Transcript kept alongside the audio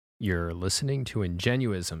You're listening to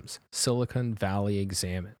Ingenuism's Silicon Valley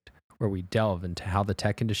Examined, where we delve into how the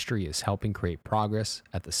tech industry is helping create progress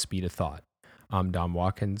at the speed of thought. I'm Dom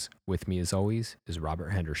Watkins. With me, as always, is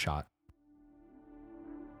Robert Hendershot.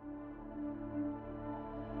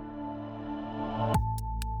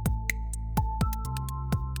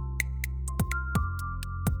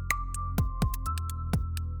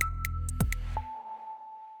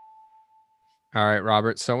 All right,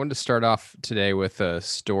 Robert. So I wanted to start off today with a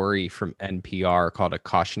story from NPR called A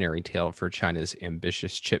Cautionary Tale for China's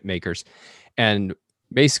Ambitious Chip Makers. And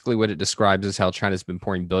basically what it describes is how China's been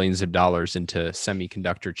pouring billions of dollars into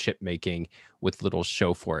semiconductor chip making with little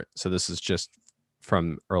show for it. So this is just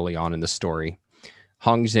from early on in the story.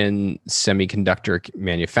 Hongzhen Semiconductor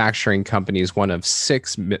Manufacturing Company is one of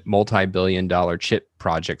six multi-billion-dollar chip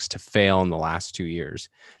projects to fail in the last 2 years.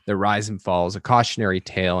 The rise and fall is a cautionary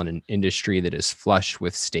tale in an industry that is flush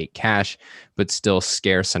with state cash, but still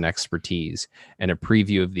scarce on expertise, and a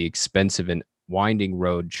preview of the expensive and winding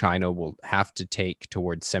road China will have to take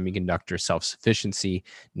towards semiconductor self-sufficiency,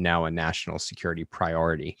 now a national security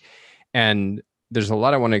priority. And there's a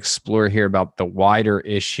lot I want to explore here about the wider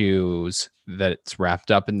issues that's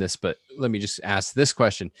wrapped up in this, but let me just ask this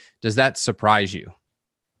question. Does that surprise you?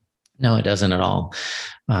 No, it doesn't at all.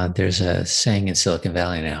 There's a saying in Silicon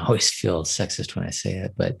Valley, and I always feel sexist when I say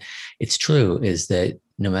it, but it's true, is that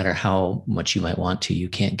no matter how much you might want to, you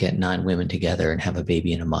can't get 9 women together and have a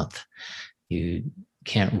baby in a month. You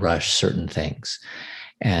can't rush certain things.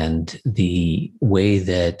 And the way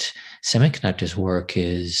that semiconductors work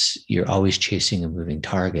is you're always chasing a moving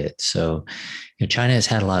target. So, China has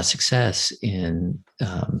had a lot of success in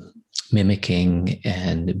mimicking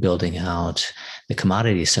and building out the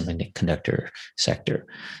commodity semiconductor sector.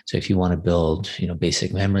 So if you want to build,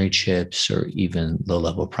 basic memory chips or even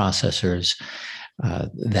low-level processors,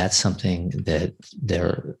 that's something that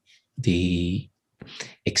the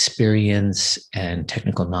experience and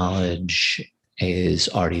technical knowledge is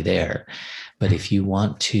already there. But if you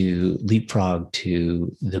want to leapfrog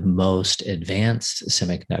to the most advanced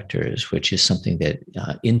semiconductors, which is something that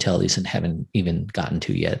Intel haven't even gotten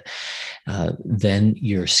to yet, then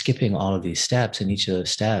you're skipping all of these steps. And each of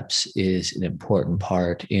those steps is an important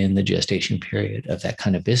part in the gestation period of that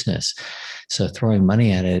kind of business. So throwing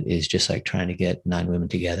money at it is just like trying to get 9 women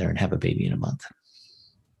together and have a baby in a month.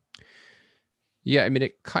 Yeah, I mean,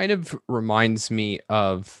 it kind of reminds me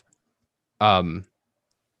of,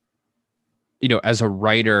 as a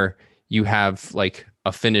writer, you have like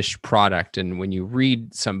a finished product. And when you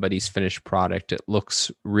read somebody's finished product, it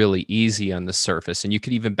looks really easy on the surface. And you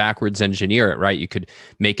could even backwards engineer it, right? You could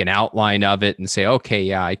make an outline of it and say, okay,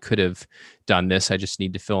 yeah, I could have done this. I just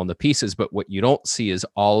need to fill in the pieces. But what you don't see is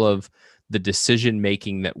all of the decision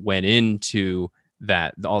making that went into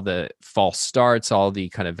that, all the false starts, all the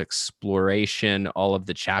kind of exploration, all of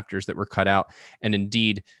the chapters that were cut out. And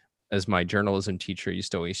indeed, as my journalism teacher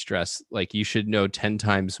used to always stress, like, you should know 10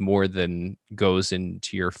 times more than goes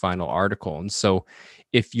into your final article. And so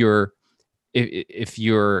if you're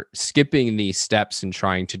skipping these steps and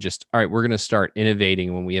trying to just, all right, we're going to start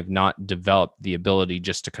innovating when we have not developed the ability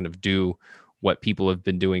just to kind of do what people have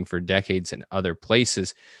been doing for decades in other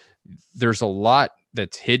places, there's a lot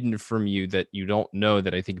that's hidden from you that you don't know,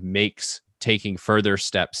 that I think makes taking further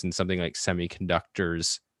steps in something like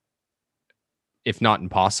semiconductors, if not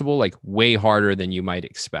impossible, like way harder than you might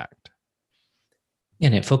expect.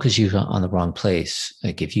 And it focuses you on the wrong place.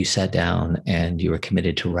 Like if you sat down and you were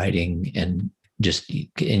committed to writing and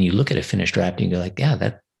you look at a finished draft and you're like,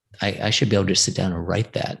 yeah, I should be able to sit down and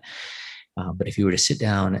write that. But if you were to sit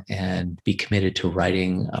down and be committed to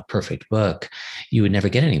writing a perfect book, you would never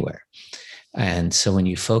get anywhere. And so when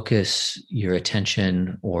you focus your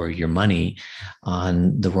attention or your money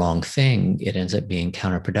on the wrong thing, it ends up being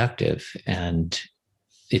counterproductive. And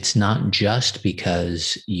it's not just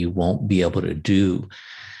because you won't be able to do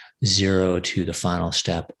 0 to the final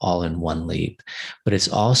step all in one leap, but it's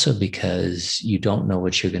also because you don't know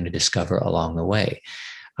what you're going to discover along the way.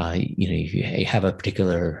 If you have a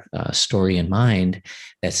particular story in mind,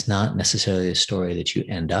 that's not necessarily a story that you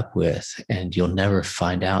end up with, and you'll never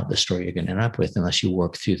find out the story you're going to end up with unless you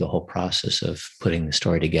work through the whole process of putting the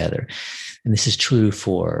story together. And this is true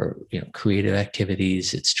for creative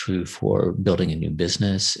activities. It's true for building a new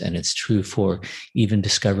business, and it's true for even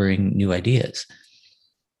discovering new ideas.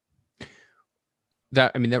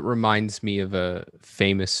 That reminds me of a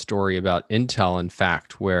famous story about Intel, in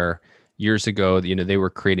fact, where years ago, they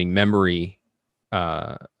were creating memory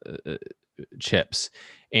chips,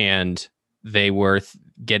 and they were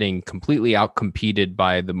getting completely outcompeted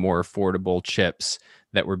by the more affordable chips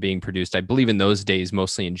that were being produced, I believe in those days,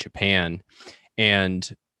 mostly in Japan.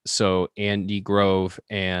 And so Andy Grove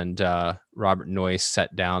and Robert Noyce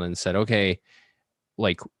sat down and said, okay,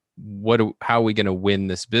 like how are we going to win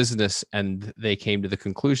this business? And they came to the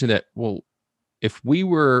conclusion that, well, if we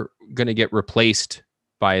were going to get replaced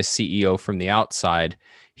by a CEO from the outside,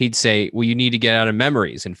 he'd say, well, you need to get out of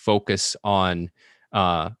memories and focus on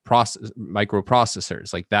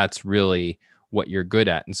microprocessors. Like that's really what you're good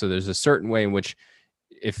at. And so there's a certain way in which,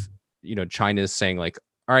 if China is saying like,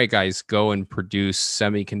 all right, guys, go and produce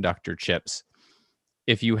semiconductor chips.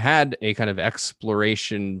 If you had a kind of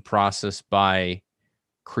exploration process by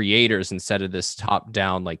creators instead of this top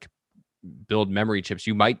down, like build memory chips,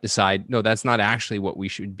 you might decide, no, that's not actually what we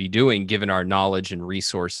should be doing given our knowledge and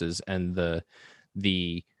resources and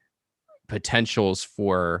the potentials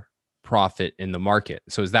for profit in the market.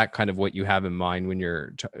 So is that kind of what you have in mind when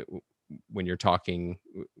you're talking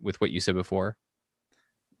with what you said before?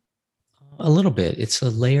 A little bit. It's a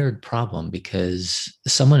layered problem because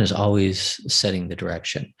someone is always setting the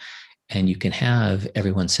direction, and you can have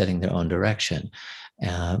everyone setting their own direction,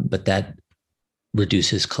 but that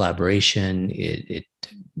reduces collaboration. It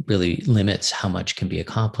really limits how much can be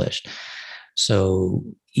accomplished. So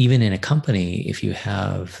even in a company, if you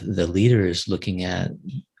have the leaders looking at,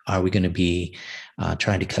 are we going to be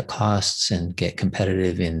trying to cut costs and get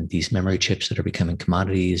competitive in these memory chips that are becoming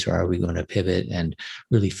commodities, or are we going to pivot and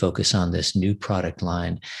really focus on this new product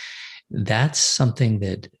line? That's something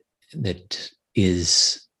that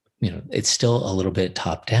is, it's still a little bit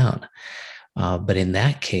top down. But in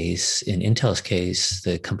that case, in Intel's case,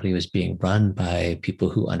 the company was being run by people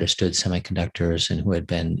who understood semiconductors and who had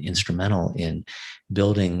been instrumental in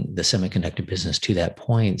building the semiconductor business to that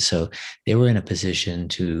point. So they were in a position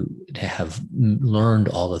to have learned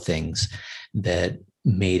all the things that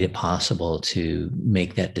made it possible to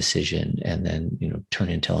make that decision and then turn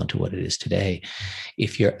Intel into what it is today.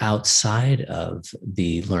 If you're outside of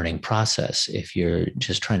the learning process, if you're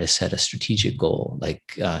just trying to set a strategic goal, like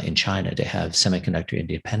in China to have semiconductor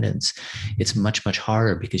independence, it's much, much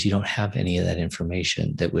harder because you don't have any of that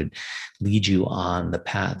information that would lead you on the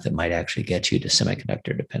path that might actually get you to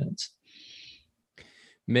semiconductor dependence.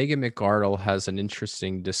 Megan McArdle has an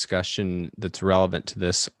interesting discussion that's relevant to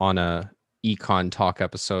this on a Econ Talk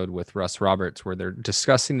episode with Russ Roberts, where they're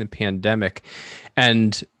discussing the pandemic,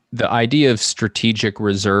 and the idea of strategic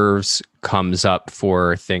reserves comes up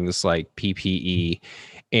for things like PPE.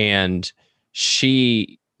 And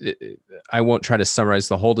I won't try to summarize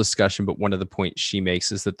the whole discussion, but one of the points she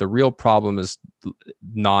makes is that the real problem is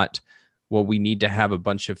not, well, we need to have a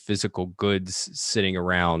bunch of physical goods sitting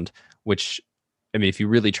around, which, I mean, if you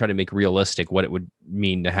really try to make realistic what it would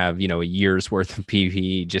mean to have, a year's worth of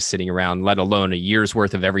PPE just sitting around, let alone a year's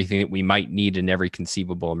worth of everything that we might need in every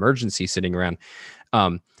conceivable emergency sitting around,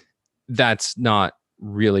 that's not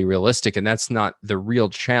really realistic. And that's not the real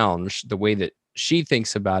challenge. The way that she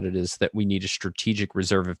thinks about it is that we need a strategic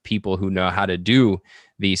reserve of people who know how to do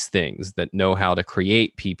these things, that know how to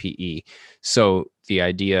create PPE. So the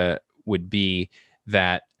idea would be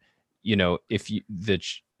that, if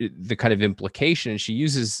the kind of implication, and she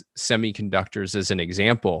uses semiconductors as an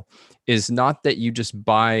example, is not that you just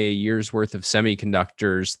buy a year's worth of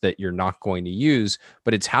semiconductors that you're not going to use,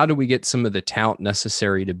 but it's how do we get some of the talent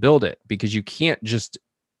necessary to build it? Because you can't just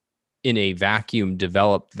in a vacuum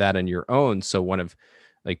develop that on your own. So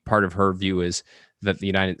part of her view is that the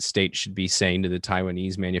United States should be saying to the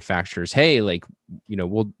Taiwanese manufacturers, hey,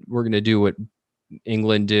 we're going to do what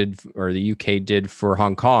England did or the UK did for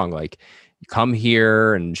Hong Kong. Like, come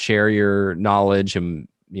here and share your knowledge. And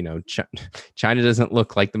China doesn't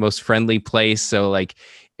look like the most friendly place, so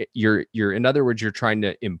you're in other words, you're trying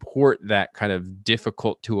to import that kind of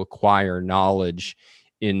difficult to acquire knowledge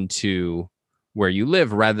into where you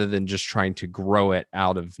live rather than just trying to grow it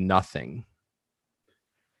out of nothing.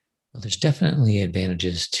 Well, there's definitely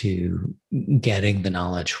advantages to getting the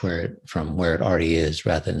knowledge from where it already is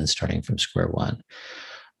rather than starting from square one.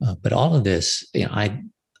 But all of this,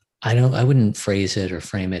 I wouldn't phrase it or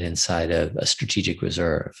frame it inside of a strategic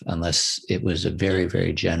reserve unless it was a very,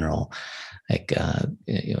 very general,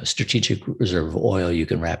 a strategic reserve of oil you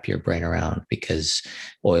can wrap your brain around because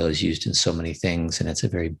oil is used in so many things and it's a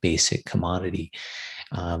very basic commodity.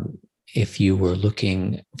 If you were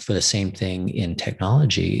looking for the same thing in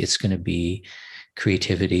technology, it's going to be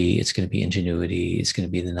creativity, it's going to be ingenuity, it's going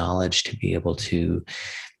to be the knowledge to be able to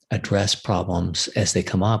address problems as they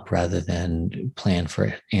come up rather than plan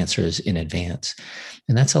for answers in advance.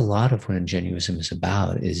 And that's a lot of what Ingenuism is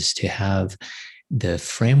about, is to have the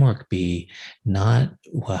framework be not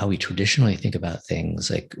how we traditionally think about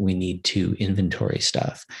things, like we need to inventory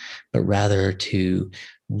stuff, but rather to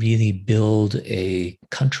really build a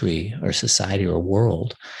country or society or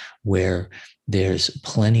world where there's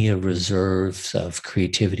plenty of reserves of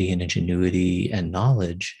creativity and ingenuity and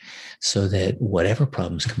knowledge, so that whatever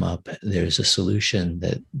problems come up, there's a solution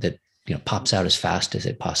that pops out as fast as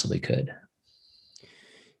it possibly could.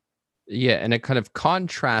 Yeah, and a kind of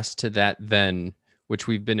contrast to that then, which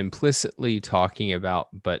we've been implicitly talking about,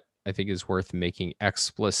 but I think is worth making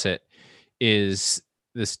explicit, is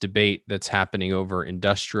this debate that's happening over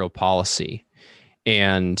industrial policy.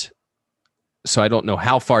 And so I don't know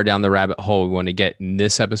how far down the rabbit hole we want to get in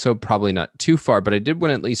this episode, probably not too far, but I did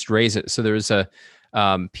want to at least raise it. So there was a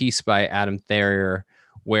piece by Adam Thayer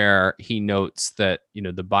where he notes that,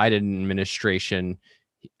 the Biden administration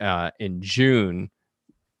in June,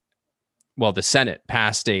 well, the Senate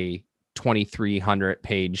passed a 2,300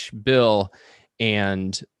 page bill,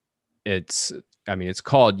 and it's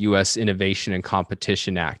called U.S. Innovation and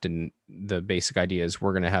Competition Act. And the basic idea is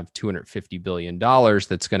we're going to have $250 billion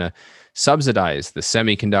that's going to subsidize the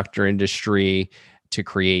semiconductor industry to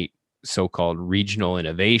create so-called regional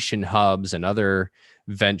innovation hubs and other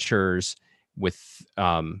ventures with,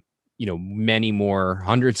 many more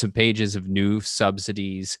hundreds of pages of new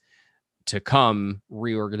subsidies to come,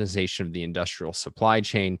 reorganization of the industrial supply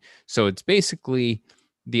chain. So it's basically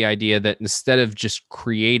the idea that instead of just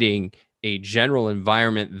creating a general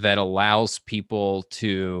environment that allows people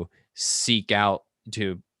to seek out,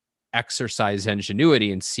 to exercise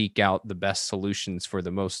ingenuity and seek out the best solutions for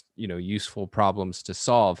the most, useful problems to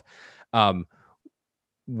solve,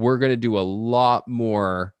 we're going to do a lot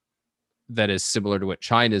more that is similar to what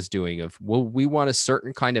China's doing of, well, we want a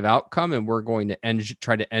certain kind of outcome, and we're going to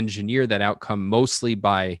try to engineer that outcome mostly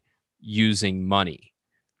by using money.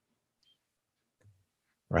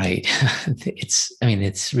 Right.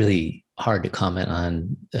 It's really hard to comment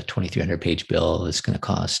on a 2,300 page bill that's going to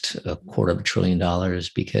cost $250 billion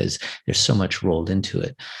because there's so much rolled into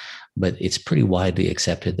it. But it's pretty widely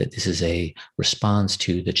accepted that this is a response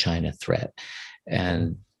to the China threat.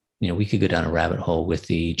 And we could go down a rabbit hole with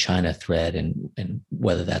the China threat and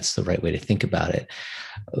whether that's the right way to think about it.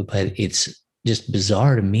 But it's just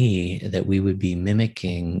bizarre to me that we would be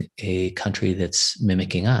mimicking a country that's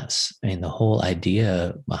mimicking us. I mean, the whole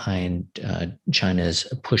idea behind China's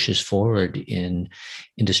pushes forward in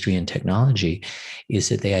industry and technology is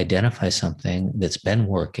that they identify something that's been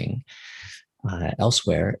working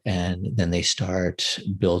elsewhere, and then they start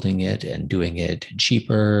building it and doing it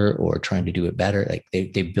cheaper or trying to do it better. Like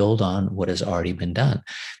they build on what has already been done.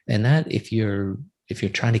 And that, if you're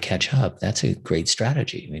trying to catch up, that's a great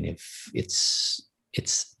strategy. I mean, if it's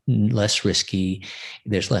less risky,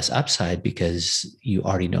 there's less upside because you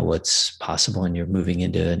already know what's possible and you're moving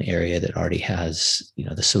into an area that already has,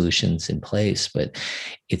 the solutions in place. But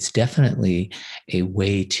it's definitely a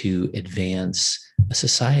way to advance a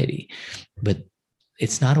society. But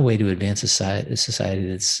it's not a way to advance a society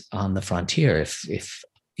that's on the frontier. If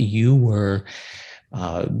you were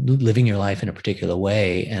living your life in a particular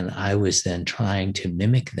way, and I was then trying to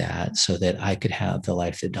mimic that so that I could have the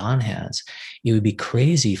life that Don has, it would be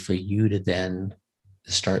crazy for you to then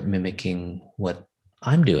start mimicking what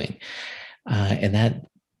I'm doing. And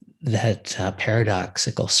that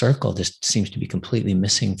paradoxical circle just seems to be completely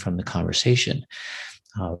missing from the conversation.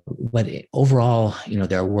 But overall,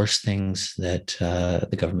 there are worse things that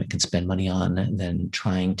the government can spend money on than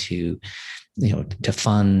trying to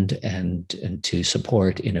fund and to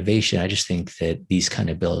support innovation. I just think that these kind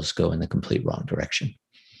of bills go in the complete wrong direction.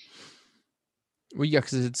 Well, yeah,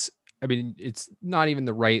 because it's not even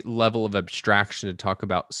the right level of abstraction to talk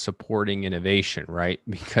about supporting innovation, right?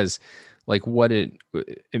 Because like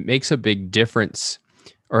it makes a big difference,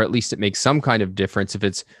 or at least it makes some kind of difference if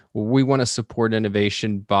it's, well, we want to support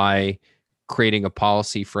innovation by creating a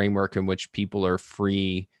policy framework in which people are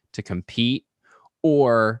free to compete,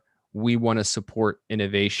 or we want to support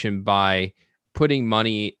innovation by putting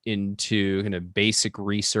money into kind of basic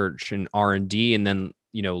research and R&D, and then,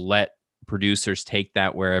 let producers take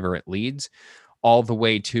that wherever it leads, all the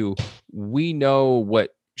way to, we know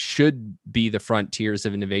what should be the frontiers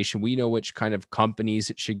of innovation. We know which kind of companies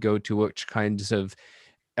it should go to, which kinds of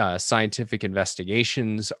scientific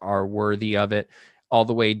investigations are worthy of it, all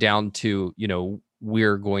the way down to,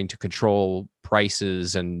 we're going to control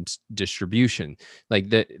prices and distribution. Like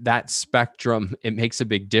that spectrum, it makes a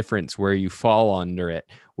big difference where you fall under it,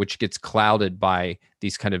 which gets clouded by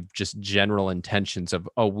these kind of just general intentions of,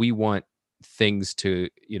 oh, we want things to,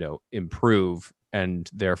 improve, and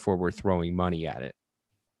therefore we're throwing money at it.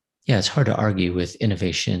 Yeah, it's hard to argue with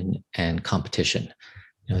innovation and competition.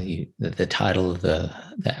 The title of the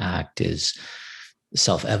act is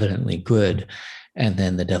self-evidently good, and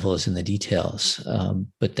then the devil is in the details.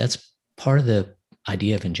 But that's part of the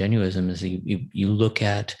idea of ingenuism is you look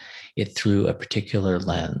at it through a particular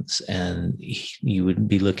lens, and you would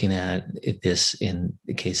be looking at this in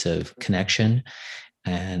the case of connection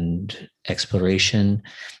and exploration,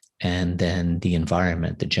 and then the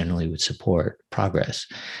environment that generally would support progress.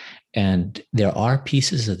 And there are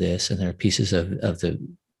pieces of this, and there are pieces of the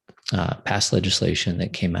past legislation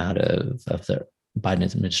that came out of the Biden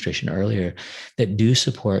administration earlier that do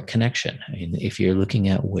support connection. I mean, if you're looking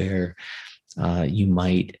at where you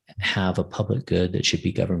might have a public good that should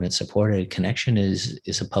be government supported, connection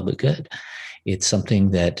is a public good. It's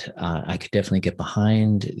something that I could definitely get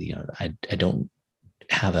behind. I don't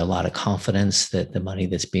have a lot of confidence that the money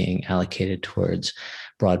that's being allocated towards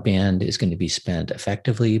broadband is going to be spent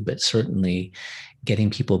effectively, but certainly getting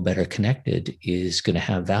people better connected is going to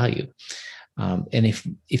have value. And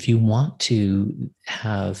if you want to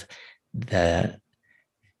have the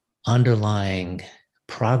underlying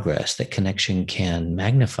progress that connection can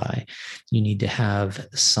magnify, you need to have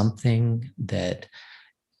something that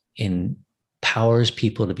empowers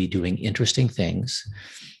people to be doing interesting things,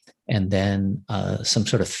 and then some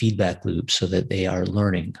sort of feedback loop so that they are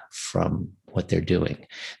learning from what they're doing.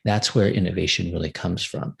 That's where innovation really comes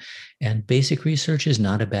from. And basic research is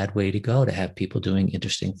not a bad way to go to have people doing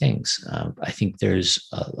interesting things. I think there's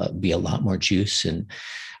be a lot more juice in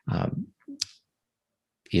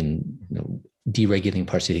deregulating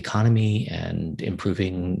parts of the economy and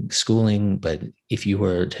improving schooling. But if you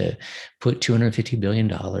were to put $250 billion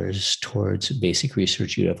towards basic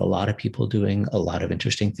research, you'd have a lot of people doing a lot of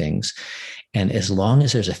interesting things. And as long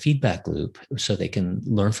as there's a feedback loop so they can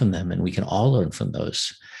learn from them, and we can all learn from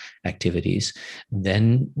those activities,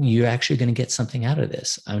 then you're actually going to get something out of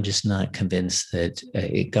this. I'm just not convinced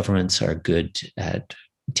that governments are good at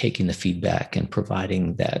taking the feedback and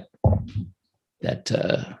providing that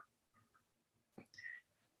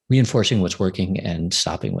reinforcing what's working and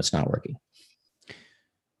stopping what's not working.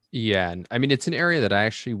 Yeah. And I mean, it's an area that I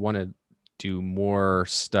actually want to do more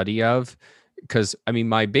study of, because I mean,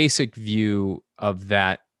 my basic view of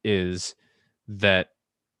that is that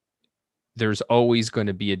there's always going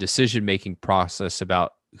to be a decision-making process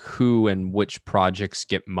about who and which projects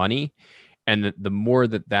get money. And that the more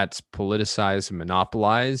that that's politicized and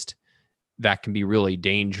monopolized, that can be really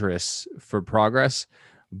dangerous for progress.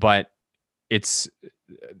 But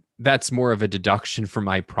that's more of a deduction from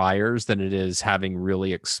my priors than it is having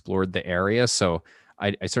really explored the area. So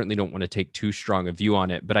I certainly don't want to take too strong a view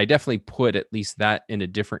on it, but I definitely put at least that in a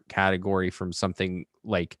different category from something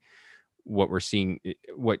like what we're seeing,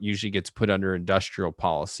 what usually gets put under industrial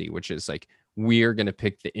policy, which is like, we're going to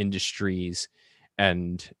pick the industries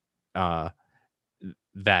and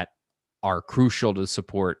that are crucial to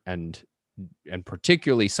support, and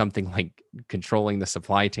particularly something like controlling the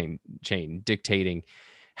supply chain, dictating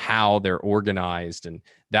how they're organized. And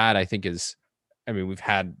that, I think, is, I mean, we've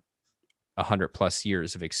had 100+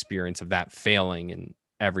 years of experience of that failing and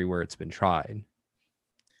everywhere it's been tried.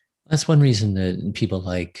 That's one reason that people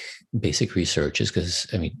like basic research, is because,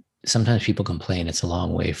 I mean, sometimes people complain it's a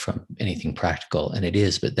long way from anything practical, and it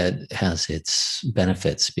is, but that has its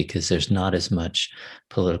benefits because there's not as much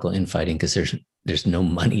political infighting, because there's no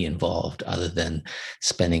money involved other than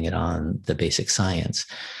spending it on the basic science.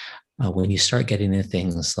 When you start getting into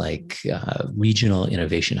things like regional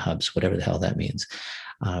innovation hubs, whatever the hell that means,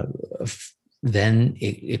 then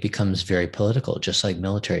it becomes very political, just like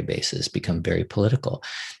military bases become very political.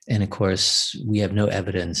 And of course, we have no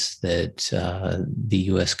evidence that the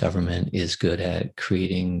US government is good at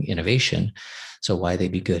creating innovation. So why they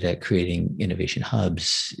be good at creating innovation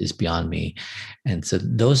hubs is beyond me. And so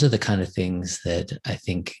those are the kind of things that I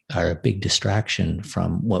think are a big distraction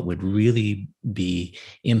from what would really be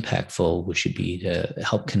impactful, which should be to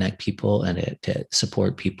help connect people and to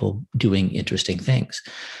support people doing interesting things.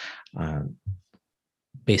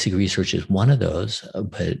 Basic research is one of those,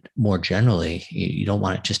 but more generally, you don't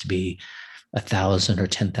want it just to be 1,000 or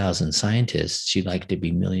 10,000 scientists. You'd like to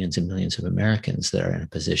be millions and millions of Americans that are in a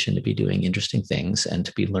position to be doing interesting things and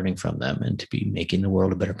to be learning from them and to be making the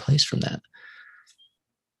world a better place from that.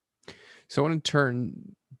 So I want to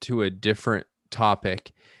turn to a different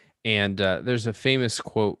topic. And there's a famous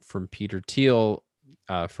quote from Peter Thiel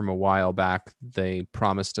from a while back. They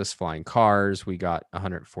promised us flying cars. We got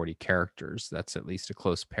 140 characters. That's at least a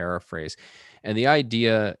close paraphrase. And the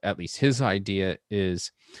idea, at least his idea,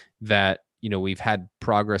 is that, you know, we've had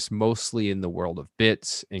progress mostly in the world of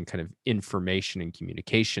bits and kind of information and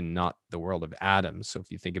communication, not the world of atoms. So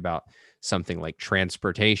if you think about something like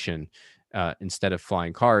transportation, instead of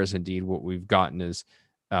flying cars, indeed, what we've gotten is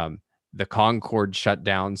the Concorde shut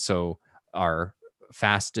down. So our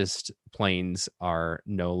fastest planes are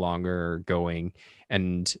no longer going,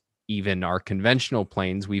 and even our conventional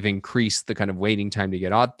planes, we've increased the kind of waiting time to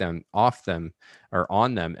get off them or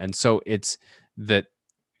on them. And so it's that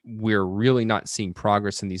we're really not seeing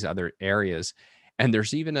progress in these other areas. And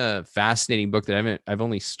there's even a fascinating book that I've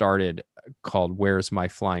only started called "Where's My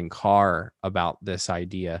Flying Car" about this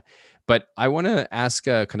idea. But I want to ask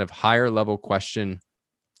a kind of higher level question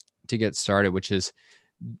to get started, which is,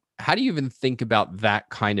 how do you even think about that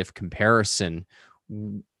kind of comparison,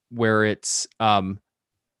 where it's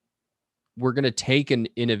we're going to take an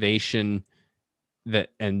innovation that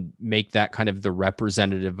and make that kind of the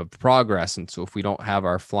representative of progress, and so if we don't have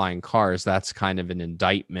our flying cars, that's kind of an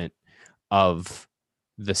indictment of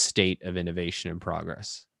the state of innovation and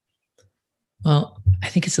progress? Well, I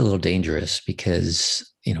think it's a little dangerous because,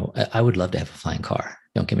 I would love to have a flying car.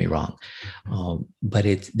 Don't get me wrong.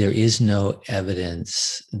 But there is no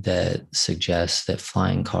evidence that suggests that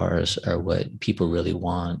flying cars are what people really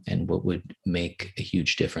want and what would make a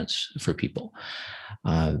huge difference for people.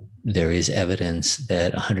 There is evidence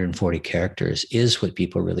that 140 characters is what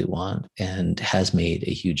people really want and has made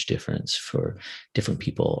a huge difference for different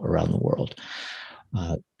people around the world.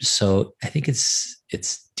 So I think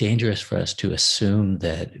it's dangerous for us to assume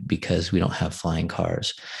that because we don't have flying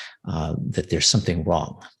cars, that there's something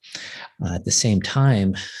wrong. At the same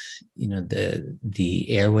time, the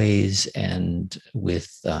airways and with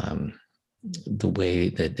the way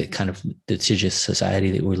that the kind of litigious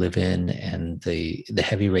society that we live in and the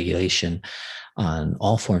heavy regulation on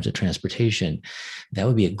all forms of transportation, that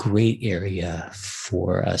would be a great area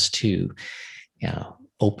for us to,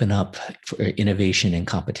 open up for innovation and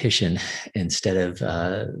competition instead of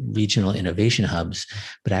regional innovation hubs,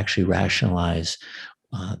 but actually rationalize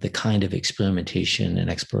the kind of experimentation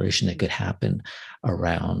and exploration that could happen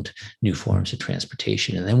around new forms of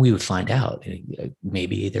transportation. And then we would find out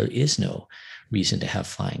maybe there is no reason to have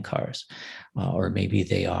flying cars, or maybe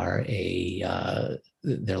they are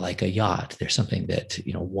they're like a yacht. They're something that,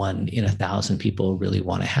 1 in 1,000 people really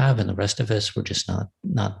want to have, and the rest of us, we're just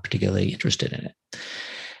not particularly interested in it.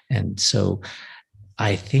 And so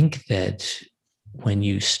I think that when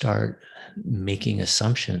you start making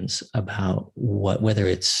assumptions about whether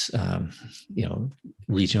it's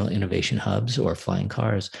regional innovation hubs or flying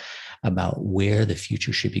cars, about where the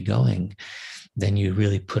future should be going, then you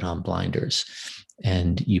really put on blinders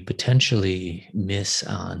and you potentially miss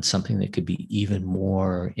on something that could be even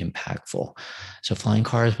more impactful. So flying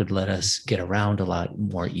cars would let us get around a lot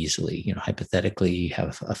more easily. Hypothetically, you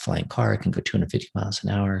have a flying car, it can go 250 miles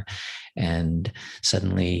an hour, and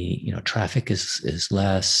suddenly, traffic is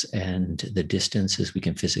less, and the distances we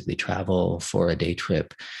can physically travel for a day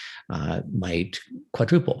trip might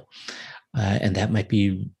quadruple. And that might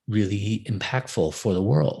be really impactful for the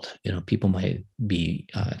world. People might be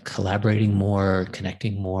collaborating more,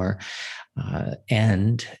 connecting more,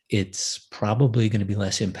 and it's probably going to be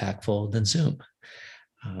less impactful than Zoom.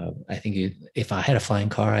 I think if I had a flying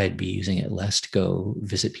car, I'd be using it less to go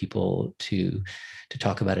visit people to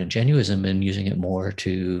talk about ingenuism, and using it more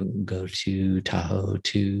to go to Tahoe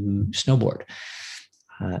to snowboard.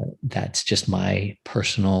 That's just my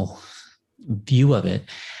personal view of it.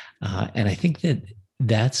 And I think that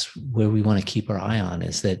that's where we want to keep our eye on,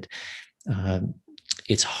 is that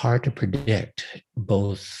it's hard to predict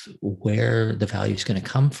both where the value is going to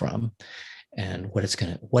come from and what it's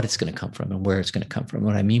going to come from and where it's going to come from.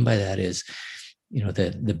 What I mean by that is,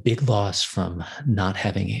 the big loss from not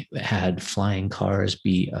having had flying cars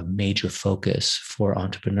be a major focus for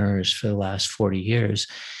entrepreneurs for the last 40 years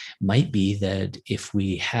might be that if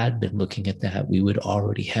we had been looking at that, we would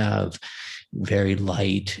already have very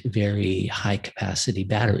light, very high capacity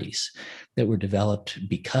batteries that were developed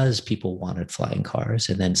because people wanted flying cars.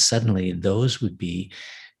 And then suddenly those would be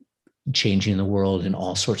changing the world in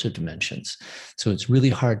all sorts of dimensions. So it's really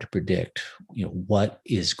hard to predict, what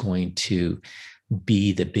is going to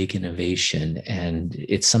be the big innovation. And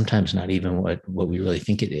it's sometimes not even what we really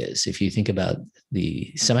think it is. If you think about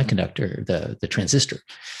the semiconductor, the transistor,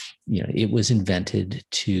 it was invented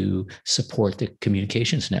to support the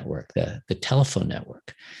communications network, the telephone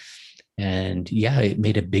network. And yeah, it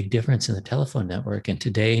made a big difference in the telephone network. And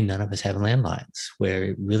today, none of us have landlines. Where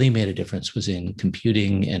it really made a difference was in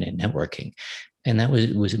computing and in networking. And that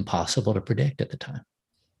was impossible to predict at the time.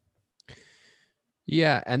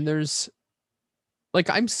 Yeah, and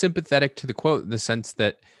I'm sympathetic to the quote in the sense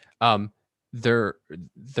that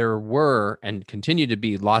there were and continue to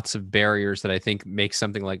be lots of barriers that I think make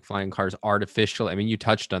something like flying cars artificial. I mean, you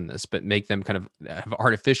touched on this, but make them kind of have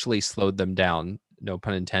artificially slowed them down, no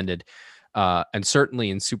pun intended. And certainly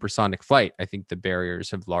in supersonic flight, I think the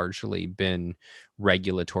barriers have largely been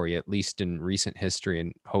regulatory, at least in recent history,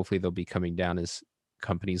 and hopefully they'll be coming down as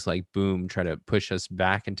companies like Boom try to push us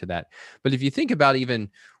back into that. But if you think about even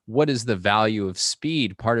what is the value of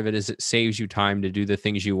speed, part of it is it saves you time to do the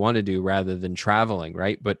things you want to do rather than traveling,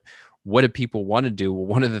 right? But what do people want to do? Well,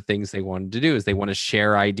 one of the things they wanted to do is they want to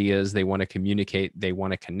share ideas, they want to communicate, they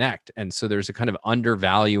want to connect. And so there's a kind of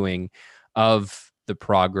undervaluing of the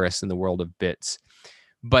progress in the world of bits.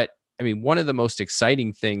 But I mean, one of the most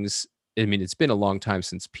exciting things, I mean, it's been a long time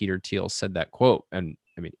since Peter Thiel said that quote. And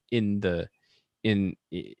I mean, in the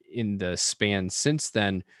span since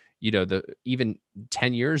then, the even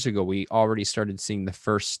 10 years ago, we already started seeing the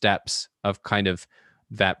first steps of kind of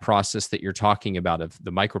that process that you're talking about of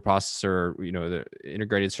the microprocessor, the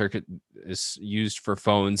integrated circuit is used for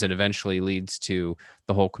phones and eventually leads to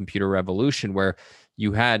the whole computer revolution, where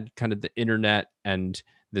you had kind of the internet and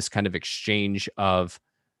this kind of exchange of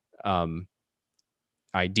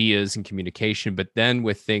ideas and communication. But then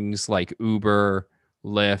with things like Uber,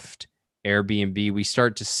 Lyft, Airbnb, we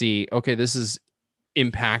start to see, okay, this is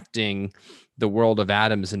impacting the world of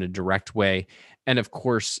atoms in a direct way. And of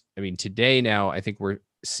course, I mean, today now, I think we're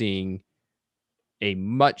seeing a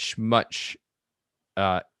much,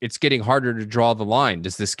 it's getting harder to draw the line.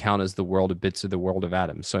 Does this count as the world of bits or the world of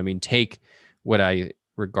atoms? So, I mean, take what I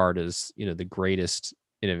regard as, the greatest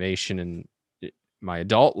innovation in my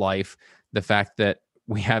adult life, the fact that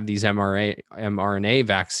we have these mRNA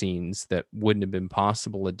vaccines that wouldn't have been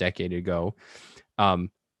possible a decade ago.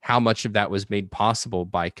 How much of that was made possible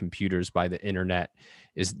by computers, by the internet?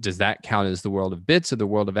 Does that count as the world of bits or the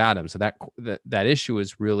world of atoms? So that issue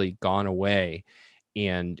has really gone away,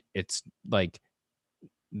 and it's like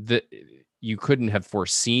you couldn't have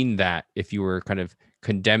foreseen that if you were kind of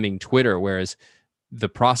condemning Twitter, whereas the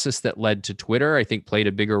process that led to Twitter, I think, played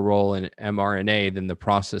a bigger role in mRNA than the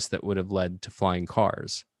process that would have led to flying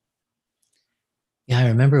cars. Yeah, I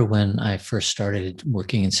remember when I first started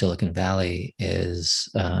working in Silicon Valley, is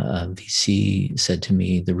a VC said to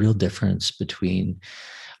me, the real difference between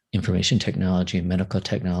information technology and medical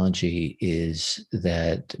technology is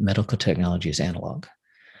that medical technology is analog,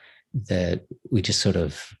 that we just sort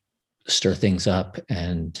of stir things up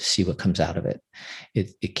and see what comes out of it.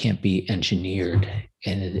 It can't be engineered.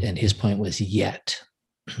 And his point was yet.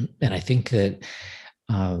 And I think that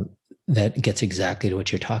that gets exactly to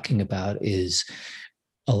what you're talking about, is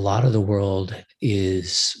a lot of the world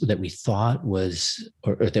is that we thought was,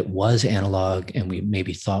 or that was analog and we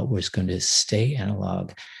maybe thought was going to stay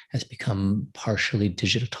analog, has become partially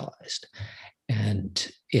digitalized.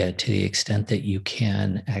 And yeah, to the extent that you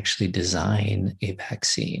can actually design a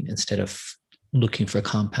vaccine instead of looking for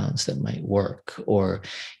compounds that might work, or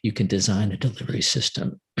you can design a delivery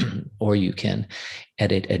system, or you can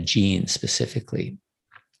edit a gene specifically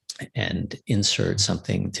and insert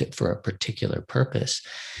something for a particular purpose,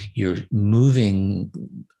 you're moving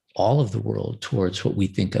all of the world towards what we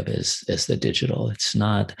think of as the digital. It's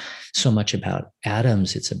not so much about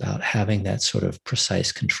atoms, it's about having that sort of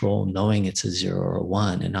precise control, knowing it's a 0 or a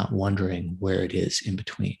 1 and not wondering where it is in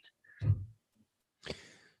between.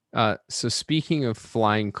 So speaking of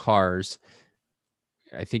flying cars,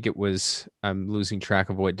 I think I'm losing track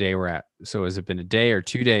of what day we're at. So has it been a day or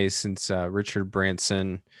 2 days since Richard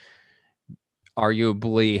Branson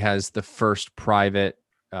arguably has the first private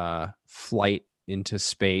flight into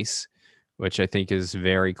space, which I think is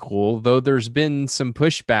very cool, though there's been some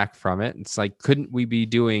pushback from it. It's like, couldn't we be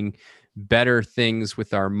doing better things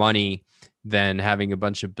with our money than having a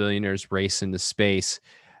bunch of billionaires race into space?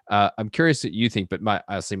 I'm curious what you think, but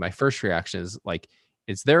honestly, my first reaction is like,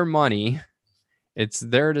 it's their money, it's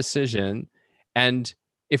their decision. And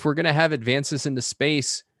if we're going to have advances into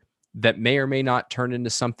space that may or may not turn into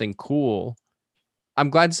something cool, I'm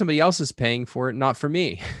glad somebody else is paying for it, not for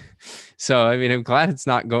me. So, I mean, I'm glad it's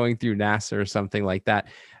not going through NASA or something like that.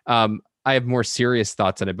 I have more serious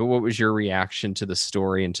thoughts on it, but what was your reaction to the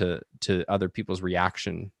story and to other people's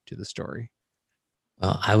reaction to the story?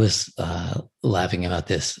 Well, I was laughing about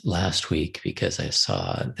this last week because I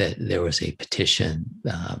saw that there was a petition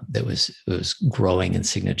that was growing in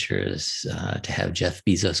signatures to have Jeff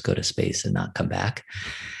Bezos go to space and not come back.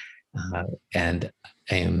 And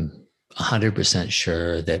I am 100%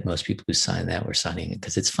 sure that most people who signed that were signing it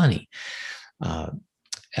because it's funny.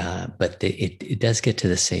 But it does get to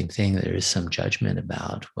the same thing. There is some judgment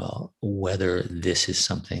about, well, whether this is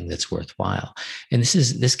something that's worthwhile. And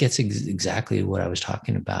this gets exactly what I was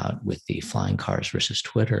talking about with the flying cars versus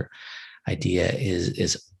Twitter idea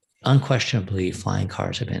is unquestionably, flying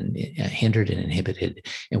cars have been hindered and inhibited.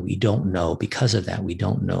 And we don't know, because of that, we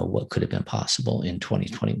don't know what could have been possible in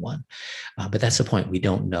 2021. But that's the point. We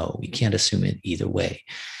don't know. We can't assume it either way.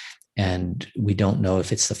 And we don't know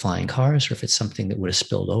if it's the flying cars or if it's something that would have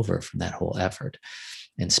spilled over from that whole effort.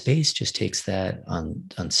 And space just takes that on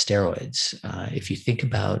steroids. If you think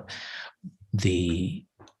about the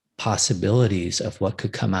possibilities of what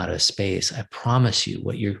could come out of space, I promise you,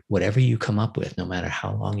 whatever you come up with, no matter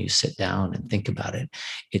how long you sit down and think about it,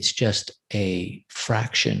 it's just a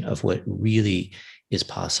fraction of what really is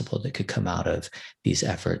possible that could come out of these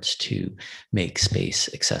efforts to make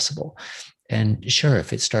space accessible. And sure,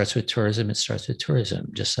 if it starts with tourism, it starts with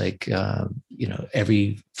tourism, just like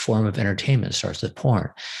every form of entertainment starts with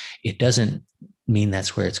porn. It doesn't mean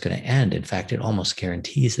that's where it's going to end. In fact, it almost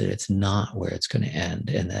guarantees that it's not where it's going to end,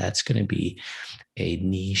 and that's going to be a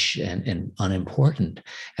niche and unimportant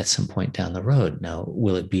at some point down the road. Now,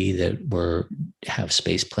 will it be that we're have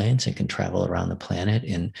space planes and can travel around the planet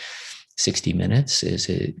in 60 minutes? Is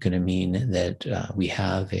it going to mean that we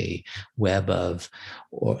have a web of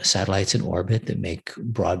satellites in orbit that make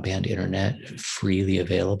broadband internet freely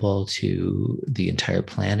available to the entire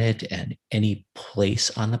planet and any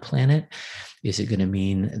place on the planet? Is it going to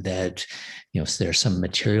mean that there's some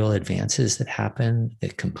material advances that happen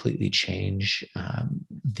that completely change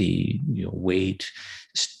the weight,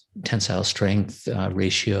 tensile strength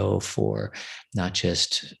ratio for not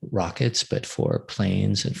just rockets, but for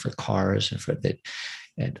planes and for cars and for that,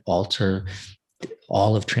 and alter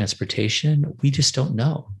all of transportation? We just don't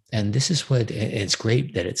know. And this is what it's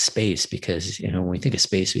great that it's space, because when we think of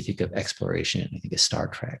space, we think of exploration, we think of Star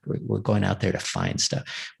Trek. We're going out there to find stuff.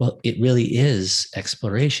 Well, it really is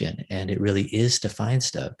exploration, and it really is to find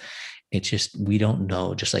stuff. It's just, we don't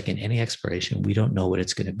know, just like in any exploration, we don't know what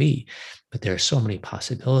it's going to be. But there are so many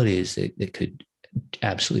possibilities that could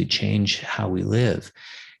absolutely change how we live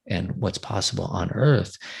and what's possible on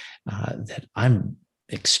Earth, that I'm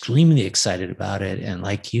extremely excited about it. And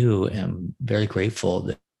like you, am very grateful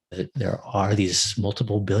that there are these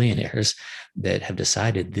multiple billionaires that have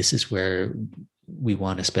decided this is where we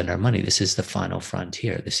want to spend our money. This is the final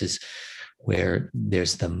frontier. This is where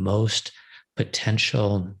there's the most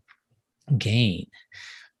potential gain.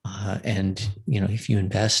 And if you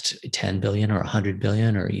invest 10 billion or 100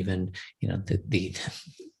 billion, or even the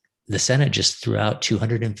Senate just threw out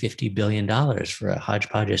 $250 billion for a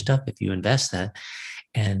hodgepodge of stuff. If you invest that,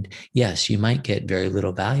 and yes, you might get very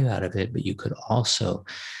little value out of it, but you could also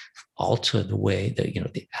alter the way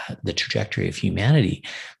that the trajectory of humanity,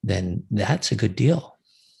 then that's a good deal.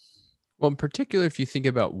 Well, in particular, if you think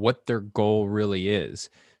about what their goal really is.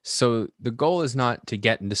 So the goal is not to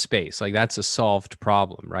get into space. Like, that's a solved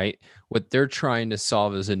problem, right? What they're trying to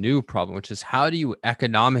solve is a new problem, which is, how do you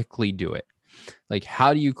economically do it? Like,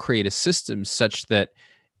 how do you create a system such that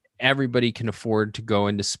everybody can afford to go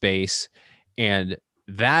into space? And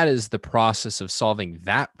that is the process of solving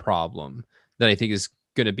that problem that I think is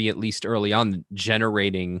going to be, at least early on,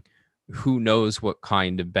 generating who knows what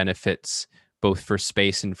kind of benefits, both for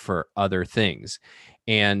space and for other things.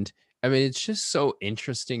 And I mean, it's just so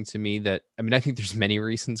interesting to me that, I mean, I think there's many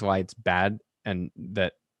reasons why it's bad, and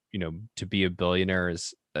that, to be a billionaire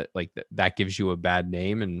is like that gives you a bad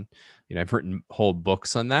name. And, I've written whole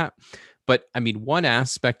books on that. But I mean, one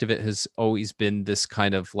aspect of it has always been this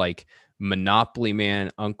kind of like Monopoly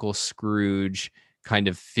man, Uncle Scrooge kind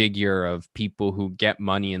of figure of people who get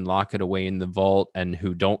money and lock it away in the vault and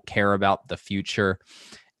who don't care about the future.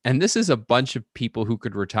 And this is a bunch of people who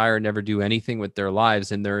could retire and never do anything with their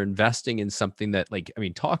lives. And they're investing in something that, like, I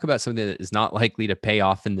mean, talk about something that is not likely to pay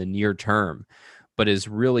off in the near term, but is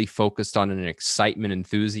really focused on an excitement,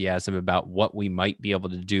 enthusiasm about what we might be able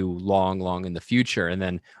to do long, long in the future. And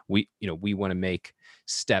then we want to make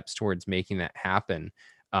steps towards making that happen.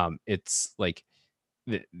 It's like,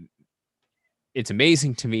 it's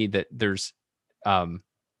amazing to me that there's, well,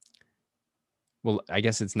 I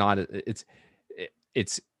guess it's not,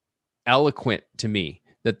 it's eloquent to me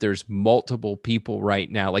that there's multiple people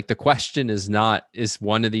right now. Like, the question is not, is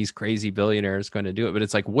one of these crazy billionaires going to do it? But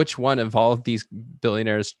it's like, which one of all of these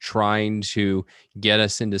billionaires trying to get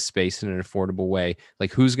us into space in an affordable way?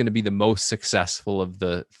 Like, who's going to be the most successful of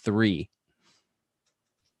the three?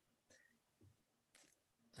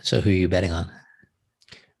 So who are you betting on?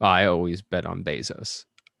 I always bet on Bezos.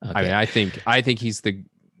 Okay. I mean, I think he's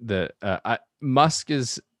Musk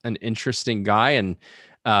is an interesting guy,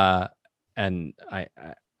 and I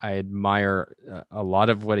admire a lot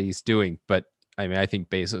of what he's doing, but I mean, I think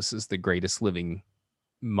Bezos is the greatest living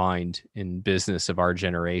mind in business of our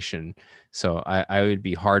generation. So I would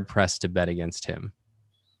be hard pressed to bet against him.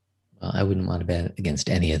 Well, I wouldn't want to bet against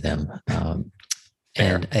any of them. Fair.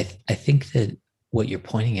 And I think that what you're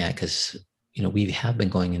pointing at, because we have been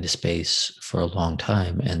going into space for a long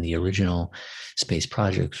time, and the original space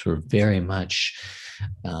projects were very much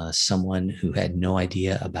someone who had no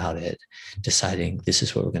idea about it deciding this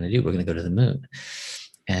is what we're going to do. We're going to go to the moon.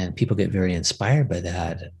 And people get very inspired by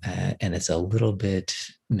that. And it's a little bit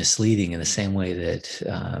misleading in the same way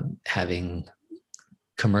that having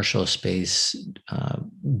commercial space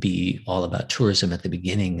be all about tourism at the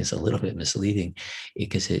beginning is a little bit misleading,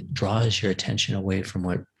 because it draws your attention away from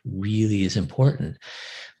what really is important,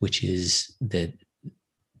 which is that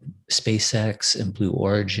SpaceX and Blue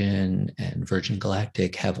Origin and Virgin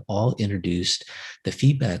Galactic have all introduced the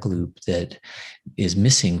feedback loop that is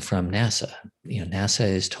missing from NASA. NASA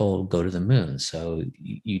is told go to the moon, so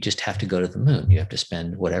you just have to go to the moon. You have to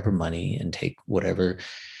spend whatever money and take whatever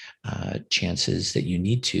chances that you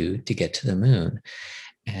need to get to the moon.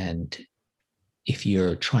 And if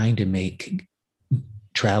you're trying to make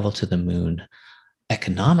travel to the moon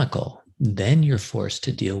economical, then you're forced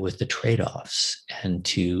to deal with the trade-offs and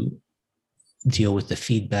to deal with the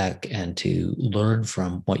feedback and to learn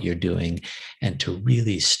from what you're doing, and to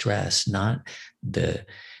really stress not the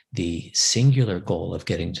singular goal of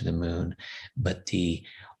getting to the moon, but the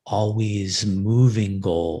always moving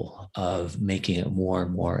goal of making it more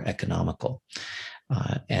and more economical.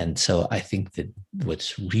 And so I think that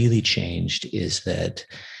what's really changed is that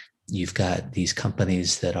you've got these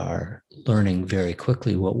companies that are learning very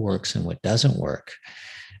quickly what works and what doesn't work,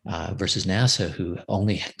 versus NASA, who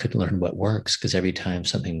only could learn what works, because every time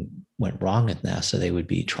something went wrong at NASA, they would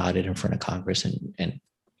be trotted in front of Congress and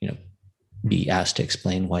be asked to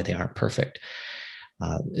explain why they aren't perfect.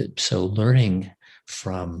 So learning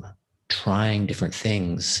from trying different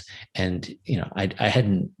things, and I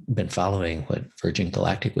hadn't been following what Virgin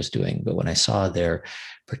Galactic was doing, but when I saw their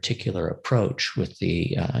particular approach with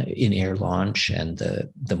the in-air launch and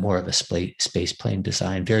the more of a space plane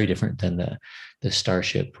design, very different than the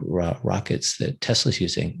Starship rockets that Tesla's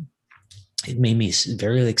using, it made me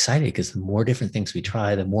very excited, because the more different things we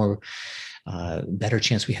try, the more better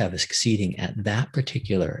chance we have of succeeding at that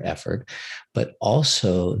particular effort. But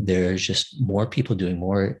also there's just more people doing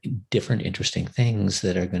more different interesting things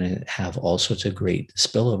that are going to have all sorts of great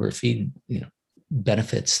spillover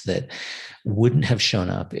benefits that wouldn't have shown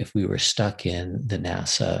up if we were stuck in the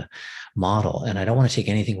NASA model. And I don't want to take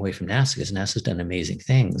anything away from NASA, because NASA's done amazing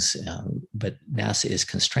things, but NASA is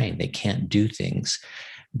constrained. They can't do things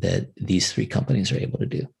that these three companies are able to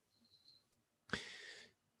do.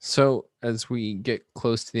 So as we get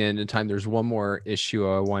close to the end of time, there's one more issue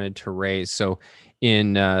I wanted to raise. So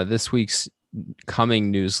in this week's coming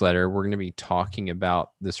newsletter, we're going to be talking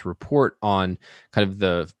about this report on kind of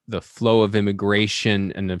the flow of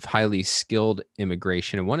immigration and of highly skilled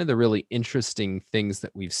immigration. And one of the really interesting things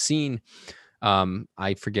that we've seen,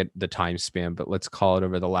 I forget the time span, but let's call it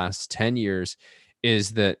over the last 10 years,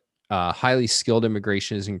 is that highly skilled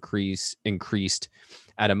immigration has increased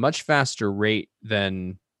at a much faster rate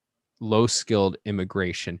than low skilled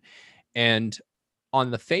immigration. And on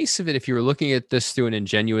the face of it, if you were looking at this through an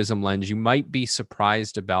ingenuism lens, you might be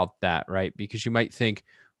surprised about that, right? Because you might think,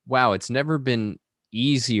 wow, it's never been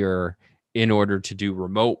easier in order to do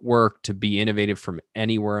remote work, to be innovative from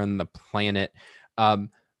anywhere on the planet.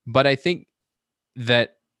 But I think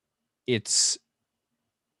that this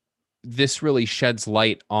really sheds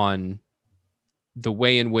light on the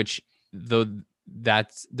way in which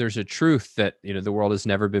there's a truth that the world has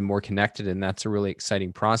never been more connected, and that's a really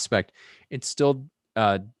exciting prospect. It's still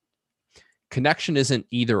connection isn't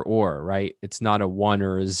either or, right? It's not a 1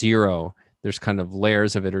 or a 0. There's kind of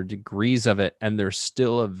layers of it or degrees of it, and there's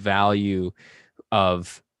still a value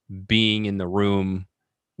of being in the room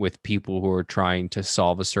with people who are trying to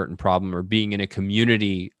solve a certain problem, or being in a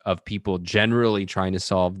community of people generally trying to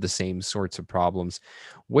solve the same sorts of problems.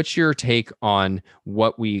 What's your take on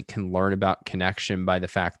what we can learn about connection by the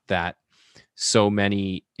fact that so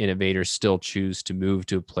many innovators still choose to move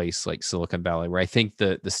to a place like Silicon Valley, where I think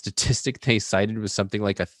the statistic they cited was something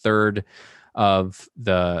like a third of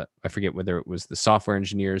I forget whether it was the software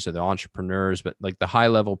engineers or the entrepreneurs, but like the high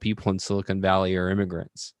level people in Silicon Valley are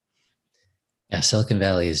immigrants. Yeah, Silicon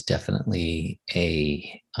Valley is definitely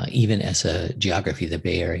even as a geography, the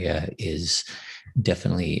Bay Area is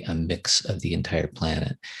definitely a mix of the entire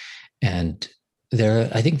planet. And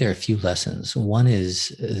I think there are a few lessons. One is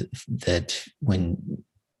that when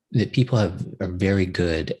that people are very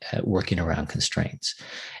good at working around constraints.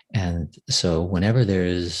 And so whenever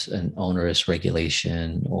there's an onerous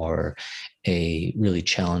regulation or a really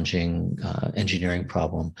challenging engineering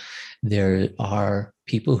problem, there are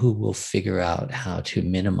people who will figure out how to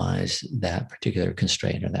minimize that particular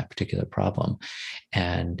constraint or that particular problem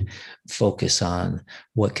and focus on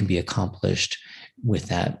what can be accomplished with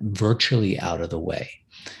that virtually out of the way.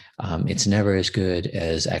 It's never as good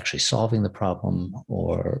as actually solving the problem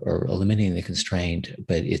or eliminating the constraint,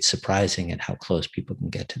 but it's surprising at how close people can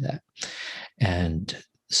get to that. And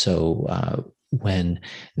so when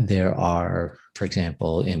there are, for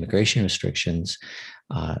example, immigration restrictions,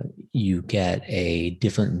 you get a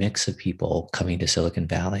different mix of people coming to Silicon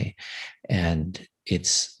Valley. And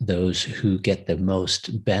it's those who get the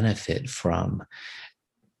most benefit from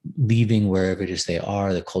leaving wherever it is they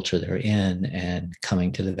are, the culture they're in, and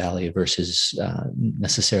coming to the Valley versus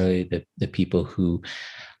necessarily the people who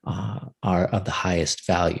are of the highest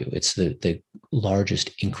value. It's the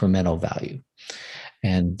largest incremental value.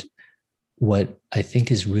 And what I think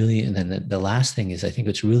is really, and then the last thing is, I think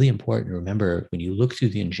what's really important to remember when you look through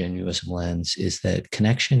the ingenuism lens is that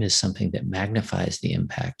connection is something that magnifies the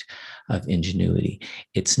impact of ingenuity.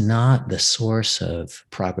 It's not the source of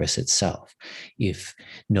progress itself. If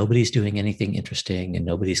nobody's doing anything interesting and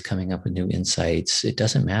nobody's coming up with new insights, it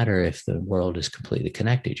doesn't matter if the world is completely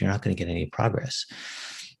connected. You're not going to get any progress.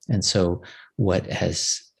 And so what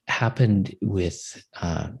has happened with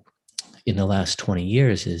in the last 20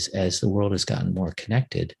 years is as the world has gotten more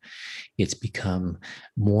connected, it's become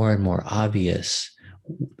more and more obvious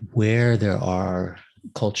where there are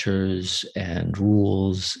cultures and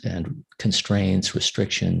rules and constraints,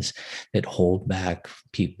 restrictions that hold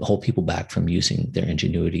people back from using their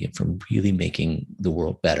ingenuity and from really making the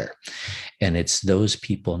world better. And it's those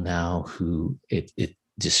people now who it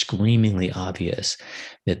just screamingly obvious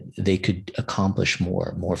that they could accomplish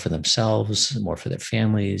more for themselves, more for their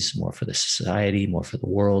families, more for the society, more for the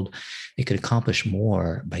world. They could accomplish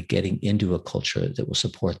more by getting into a culture that will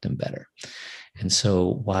support them better. And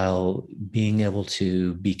so while being able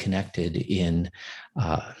to be connected in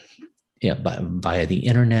via the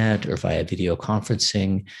internet or via video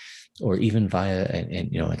conferencing or even via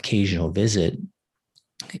an occasional visit,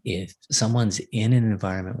 if someone's in an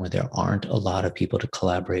environment where there aren't a lot of people to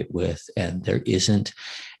collaborate with and there isn't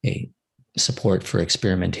a support for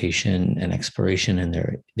experimentation and exploration, and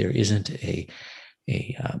there isn't a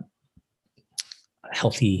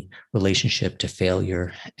healthy relationship to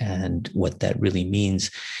failure and what that really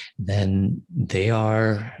means, then they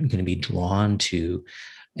are going to be drawn to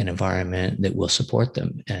an environment that will support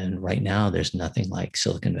them. And right now, there's nothing like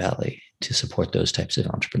Silicon Valley to support those types of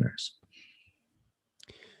entrepreneurs.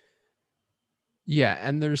 Yeah,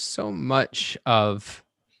 and there's so much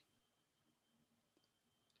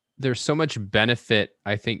benefit,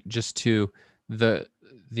 I think, just to the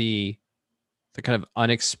kind of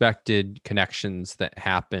unexpected connections that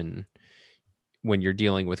happen when you're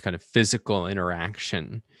dealing with kind of physical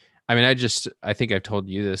interaction. I mean, I think I've told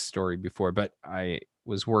you this story before, but I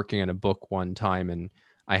was working on a book one time and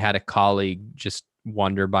I had a colleague just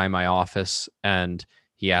wander by my office and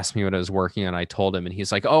he asked me what I was working on. I told him and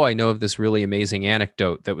he's like, "Oh, I know of this really amazing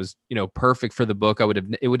anecdote that was, perfect for the book.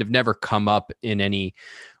 It would have never come up in any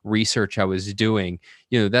research I was doing."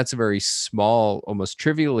 That's a very small, almost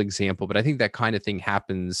trivial example, but I think that kind of thing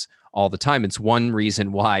happens all the time. It's one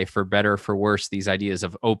reason why, for better or for worse, these ideas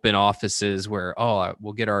of open offices where,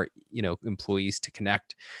 we'll get our, employees to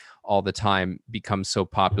connect all the time become so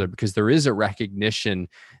popular, because there is a recognition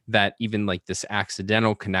that even like this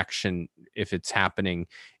accidental connection, if it's happening,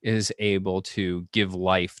 is able to give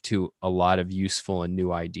life to a lot of useful and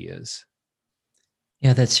new ideas.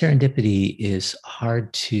 Yeah, that serendipity is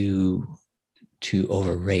hard to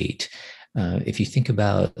overrate. If you think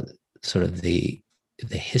about sort of the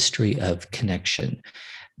history of connection,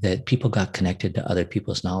 that people got connected to other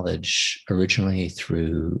people's knowledge originally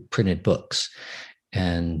through printed books.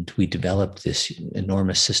 And we developed this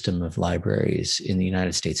enormous system of libraries in the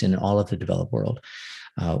United States and in all of the developed world,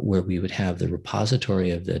 where we would have the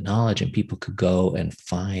repository of the knowledge and people could go and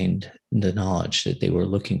find the knowledge that they were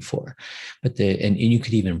looking for. But and you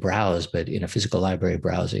could even browse, but in a physical library,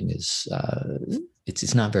 browsing is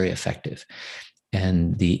it's not very effective.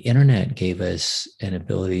 And the internet gave us an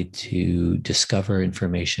ability to discover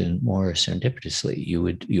information more serendipitously. You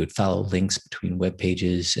would follow links between web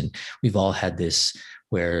pages, and we've all had this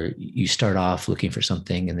where you start off looking for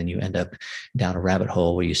something and then you end up down a rabbit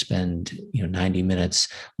hole where you spend 90 minutes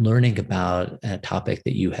learning about a topic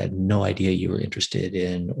that you had no idea you were interested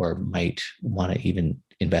in or might want to even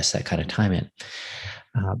invest that kind of time in.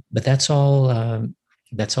 But that's all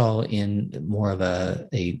That's all in more of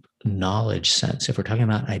a knowledge sense. If we're talking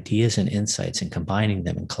about ideas and insights and combining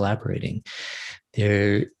them and collaborating,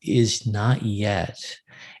 there is not yet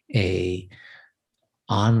a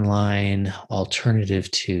online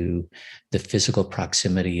alternative to the physical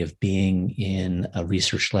proximity of being in a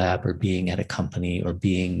research lab or being at a company or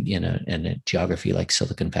being in a geography like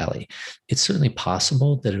Silicon Valley. It's certainly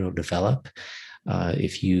possible that it'll develop.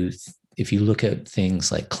 If you look at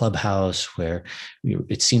things like Clubhouse, where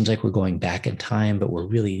it seems like we're going back in time, but we're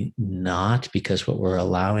really not, because what we're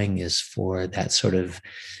allowing is for that sort of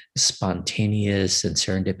spontaneous and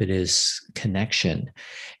serendipitous connection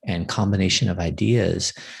and combination of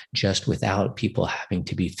ideas just without people having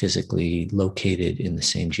to be physically located in the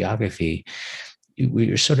same geography.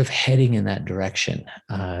 We're sort of heading in that direction.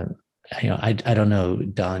 I don't know,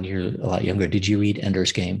 Don, you're a lot younger. Did you read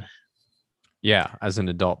Ender's Game? Yeah, as an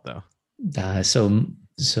adult though.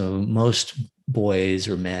 So most boys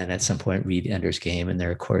or men at some point read Ender's Game, and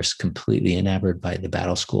they're of course completely enamored by the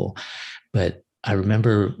battle school. But I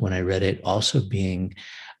remember when I read it also being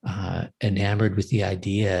enamored with the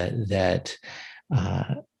idea that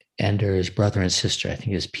Ender's brother and sister, I think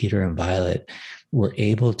it was Peter and Violet, were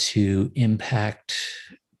able to impact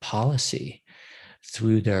policy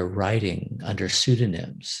through their writing under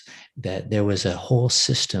pseudonyms, that there was a whole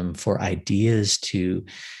system for ideas to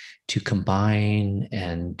combine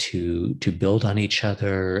and to build on each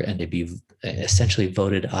other and to be essentially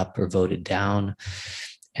voted up or voted down.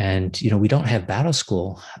 And we don't have battle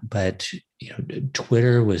school, but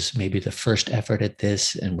Twitter was maybe the first effort at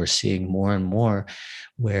this, and we're seeing more and more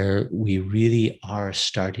where we really are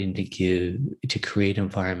starting to create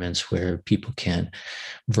environments where people can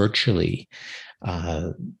virtually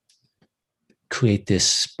create this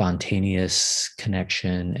spontaneous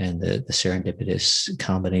connection and the serendipitous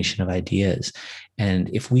combination of ideas. And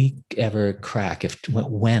if we ever crack,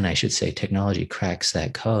 when I should say technology cracks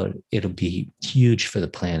that code, it'll be huge for the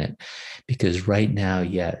planet. Because right now,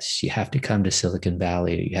 yes, you have to come to Silicon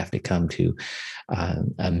Valley, you have to come to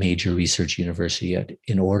a major research university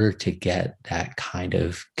in order to get that kind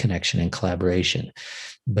of connection and collaboration.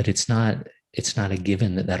 But it's not a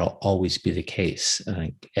given that that'll always be the case.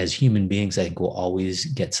 As human beings, I think we'll always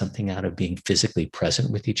get something out of being physically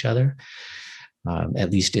present with each other.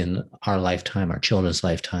 At least in our lifetime, our children's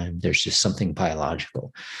lifetime, there's just something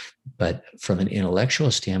biological. But from an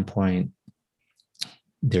intellectual standpoint,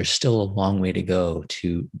 there's still a long way to go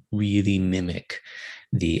to really mimic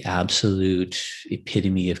the absolute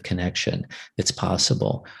epitome of connection that's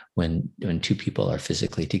possible when two people are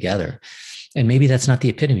physically together. And maybe that's not the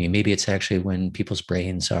epitome. Maybe it's actually when people's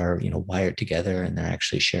brains are, wired together and they're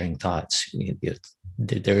actually sharing thoughts.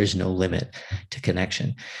 There is no limit to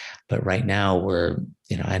connection. But right now we're,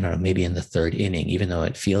 I don't know, maybe in the third inning, even though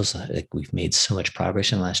it feels like we've made so much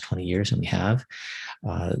progress in the last 20 years, and we have,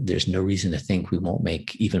 there's no reason to think we won't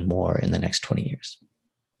make even more in the next 20 years.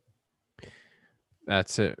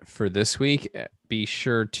 That's it for this week. Be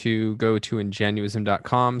sure to go to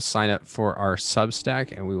ingenuism.com, sign up for our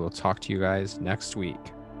Substack, and we will talk to you guys next week.